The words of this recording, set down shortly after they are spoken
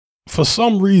For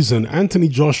some reason, Anthony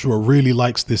Joshua really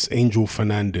likes this Angel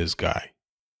Fernandez guy.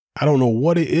 I don't know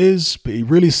what it is, but he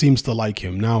really seems to like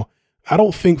him. Now, I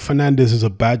don't think Fernandez is a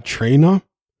bad trainer.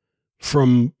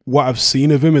 From what I've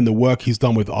seen of him and the work he's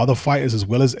done with other fighters as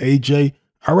well as AJ,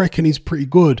 I reckon he's pretty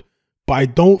good, but I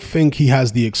don't think he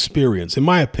has the experience. In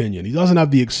my opinion, he doesn't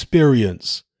have the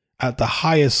experience at the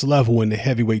highest level in the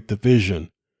heavyweight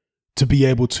division to be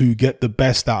able to get the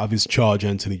best out of his charge,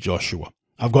 Anthony Joshua.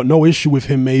 I've got no issue with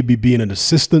him maybe being an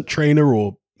assistant trainer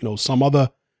or, some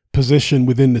other position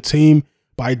within the team,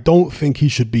 but I don't think he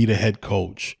should be the head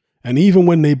coach. And even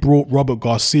when they brought Robert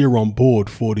Garcia on board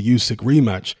for the Usyk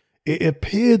rematch, it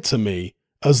appeared to me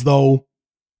as though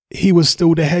he was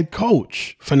still the head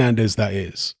coach, Fernandez that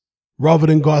is, rather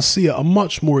than Garcia, a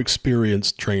much more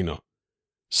experienced trainer.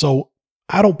 So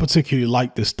I don't particularly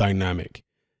like this dynamic.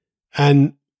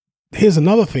 And here's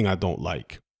another thing I don't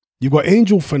like. You've got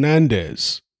Angel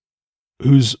Fernandez,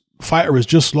 whose fighter has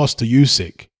just lost to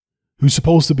Usyk, who's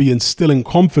supposed to be instilling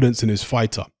confidence in his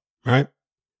fighter, right?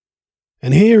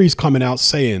 And here he's coming out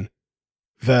saying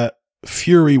that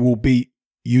Fury will beat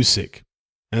Usyk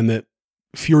and that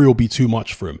Fury will be too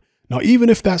much for him. Now, even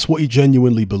if that's what he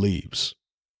genuinely believes,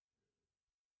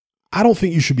 I don't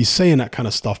think you should be saying that kind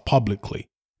of stuff publicly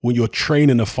when you're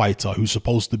training a fighter who's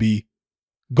supposed to be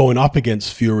going up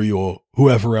against Fury or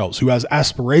whoever else who has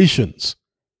aspirations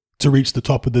to reach the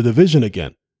top of the division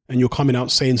again. And you're coming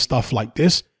out saying stuff like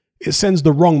this. It sends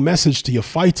the wrong message to your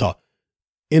fighter.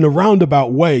 In a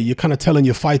roundabout way, you're kind of telling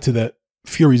your fighter that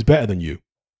Fury's better than you.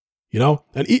 And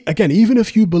again, even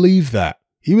if you believe that,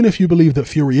 even if you believe that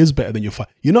Fury is better than your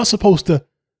fighter, you're not supposed to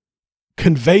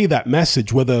convey that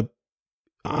message, whether,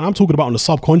 I'm talking about on a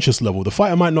subconscious level. The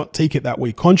fighter might not take it that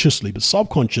way consciously, but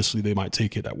subconsciously they might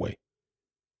take it that way.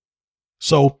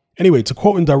 So anyway, to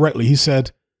quote him directly, he said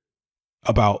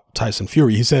about Tyson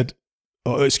Fury, about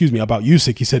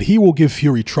Usyk, he said, he will give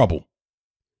Fury trouble.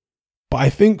 But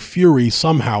I think Fury,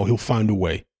 somehow he'll find a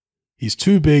way. He's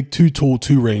too big, too tall,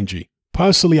 too rangy.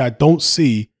 Personally, I don't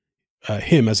see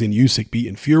him, as in Usyk,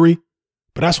 beating Fury,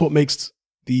 but that's what makes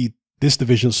this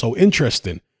division so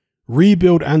interesting.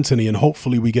 Rebuild Anthony, and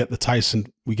hopefully we get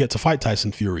to fight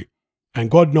Tyson Fury. And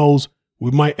God knows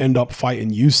we might end up fighting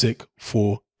Usyk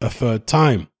for a third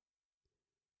time.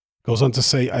 Goes on to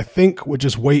say, I think we're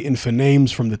just waiting for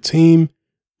names from the team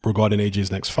regarding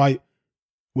AJ's next fight.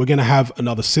 We're going to have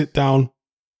another sit down,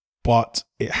 but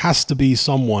it has to be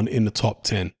someone in the top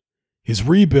 10. His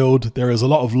rebuild, there is a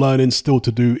lot of learning still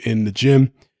to do in the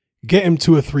gym. Get him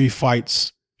 2 or 3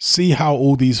 fights, see how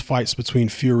all these fights between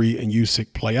Fury and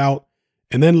Usyk play out,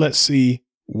 and then let's see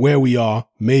where we are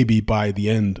maybe by the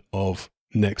end of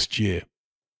next year.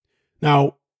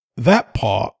 Now, that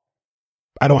part,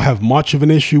 I don't have much of an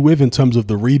issue with in terms of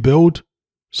the rebuild.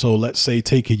 So let's say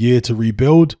take a year to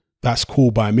rebuild. That's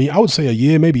cool by me. I would say a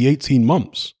year, maybe 18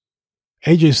 months.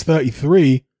 AJ's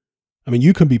 33. I mean,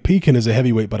 you can be peaking as a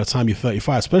heavyweight by the time you're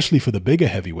 35, especially for the bigger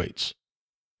heavyweights.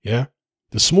 Yeah.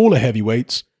 The smaller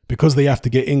heavyweights, because they have to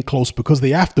get in close, because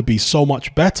they have to be so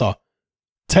much better,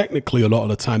 technically a lot of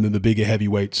the time than the bigger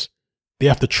heavyweights, they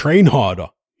have to train harder.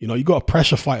 You got a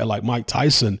pressure fighter like Mike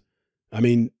Tyson. I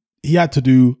mean, he had to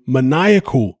do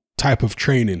maniacal type of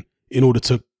training in order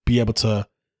to be able to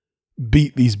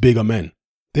beat these bigger men.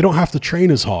 They don't have to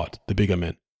train as hard, the bigger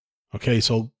men. Okay,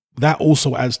 so that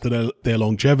also adds to their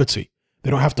longevity. They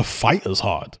don't have to fight as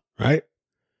hard, right?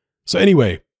 So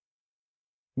anyway,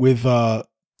 with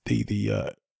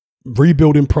the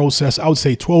rebuilding process, I would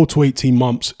say 12 to 18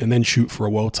 months and then shoot for a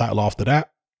world title after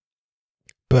that.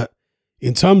 But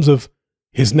in terms of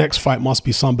his next fight must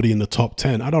be somebody in the top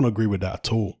 10, I don't agree with that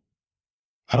at all.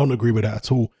 I don't agree with that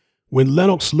at all. When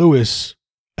Lennox Lewis,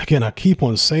 again, I keep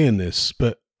on saying this,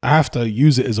 but I have to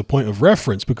use it as a point of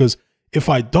reference because if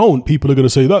I don't, people are going to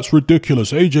say, that's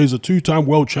ridiculous. AJ's a 2-time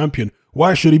world champion.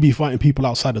 Why should he be fighting people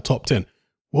outside the top 10?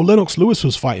 Well, Lennox Lewis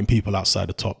was fighting people outside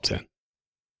the top 10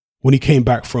 when he came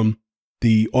back from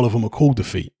the Oliver McCall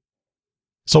defeat.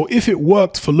 So if it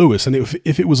worked for Lewis and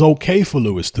if it was okay for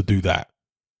Lewis to do that,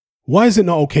 why is it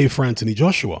not okay for Anthony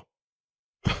Joshua?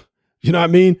 You know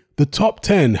what I mean? The top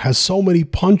 10 has so many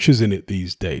punches in it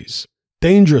these days.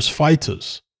 Dangerous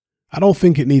fighters. I don't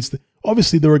think it needs to.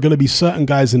 Obviously, there are going to be certain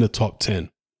guys in the top 10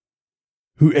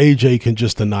 who AJ can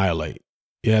just annihilate.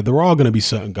 Yeah, there are going to be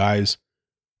certain guys,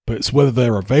 but it's whether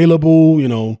they're available,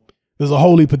 there's a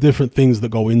whole heap of different things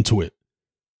that go into it.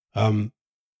 But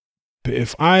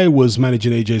if I was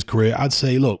managing AJ's career, I'd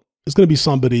say, look, it's going to be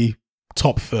somebody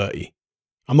top 30.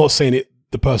 I'm not saying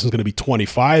the person's going to be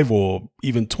 25 or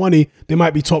even 20. They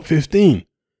might be top 15.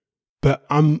 But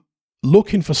I'm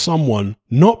looking for someone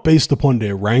not based upon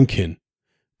their ranking,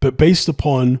 but based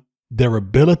upon their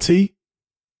ability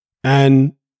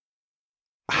and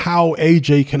how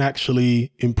AJ can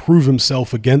actually improve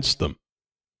himself against them,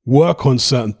 work on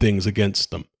certain things against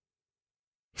them.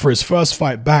 For his first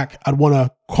fight back, I'd want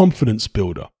a confidence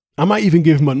builder. I might even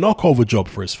give him a knockover job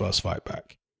for his first fight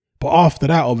back. But after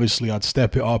that, obviously, I'd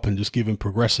step it up and just give him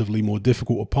progressively more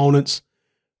difficult opponents.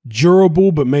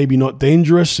 Durable, but maybe not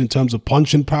dangerous in terms of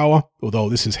punching power, although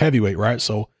this is heavyweight, right?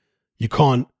 So you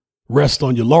can't rest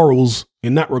on your laurels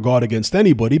in that regard against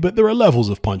anybody, but there are levels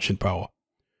of punching power.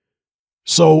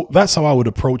 So that's how I would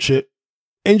approach it.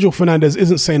 Angel Fernandez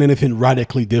isn't saying anything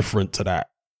radically different to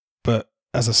that. But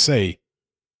as I say,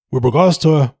 with regards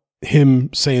to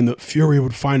him saying that Fury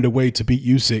would find a way to beat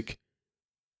Usyk,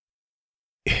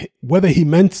 whether he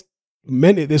meant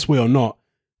it this way or not,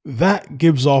 that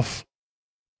gives off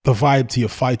the vibe to your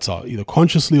fighter, either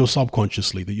consciously or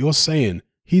subconsciously, that you're saying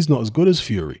he's not as good as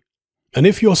Fury. And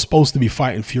if you're supposed to be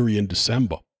fighting Fury in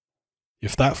December,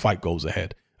 if that fight goes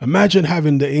ahead, imagine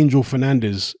having the Angel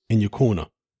Fernandez in your corner,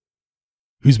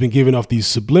 who's been giving off these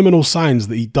subliminal signs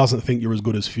that he doesn't think you're as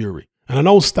good as Fury. And I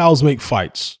know styles make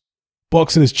fights.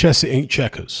 Boxing is chess, it ain't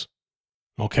checkers.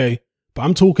 Okay? But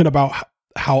I'm talking about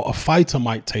how a fighter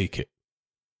might take it.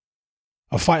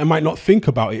 A fighter might not think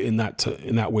about it in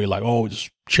that way, like, oh, it's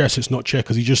chess, it's not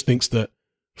checkers. He just thinks that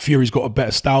Fury's got a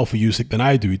better style for Usyk than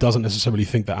I do. He doesn't necessarily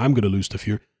think that I'm going to lose to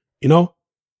Fury. You know?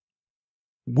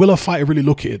 Will a fighter really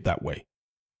look at it that way?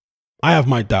 I have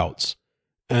my doubts.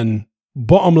 And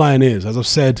bottom line is, as I've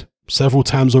said several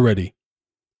times already,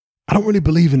 I don't really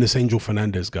believe in this Angel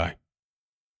Fernandez guy.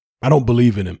 I don't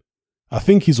believe in him. I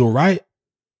think he's all right,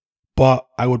 but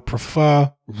I would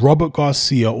prefer Robert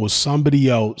Garcia or somebody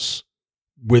else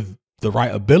with the right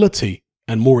ability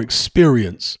and more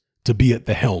experience to be at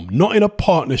the helm, not in a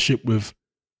partnership with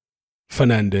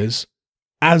Fernandez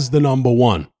as the number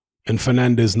one and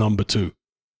Fernandez number two.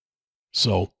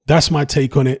 So that's my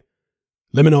take on it.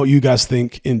 Let me know what you guys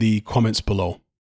think in the comments below.